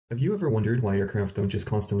Have you ever wondered why aircraft don't just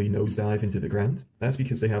constantly nosedive into the ground? That's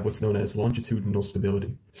because they have what's known as longitudinal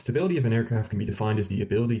stability. Stability of an aircraft can be defined as the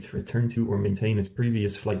ability to return to or maintain its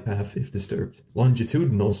previous flight path if disturbed.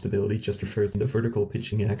 Longitudinal stability just refers to the vertical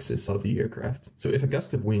pitching axis of the aircraft. So if a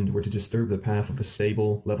gust of wind were to disturb the path of a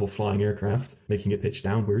stable, level-flying aircraft, making it pitch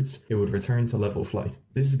downwards, it would return to level flight.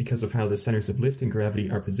 This is because of how the centers of lift and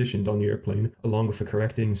gravity are positioned on the airplane, along with a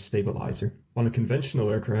correcting stabilizer. On a conventional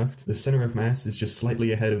aircraft, the center of mass is just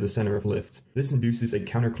slightly ahead of the center of lift. This induces a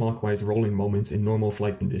counterclockwise rolling moment in normal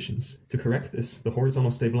flight conditions. To correct this, the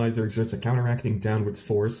horizontal stabilizer exerts a counteracting downwards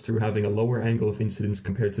force through having a lower angle of incidence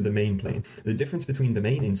compared to the main plane. The difference between the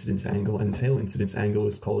main incidence angle and tail incidence angle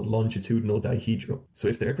is called longitudinal dihedral. So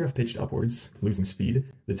if the aircraft pitched upwards, losing speed,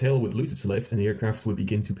 the tail would lose its lift and the aircraft would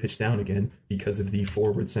begin to pitch down again because of the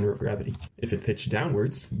forward center of gravity. If it pitched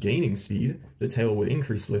downwards, gaining speed, the tail would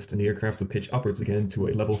increase lift and the aircraft would pitch upwards again to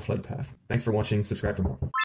a level flight path. Thanks for watching, subscribe for more.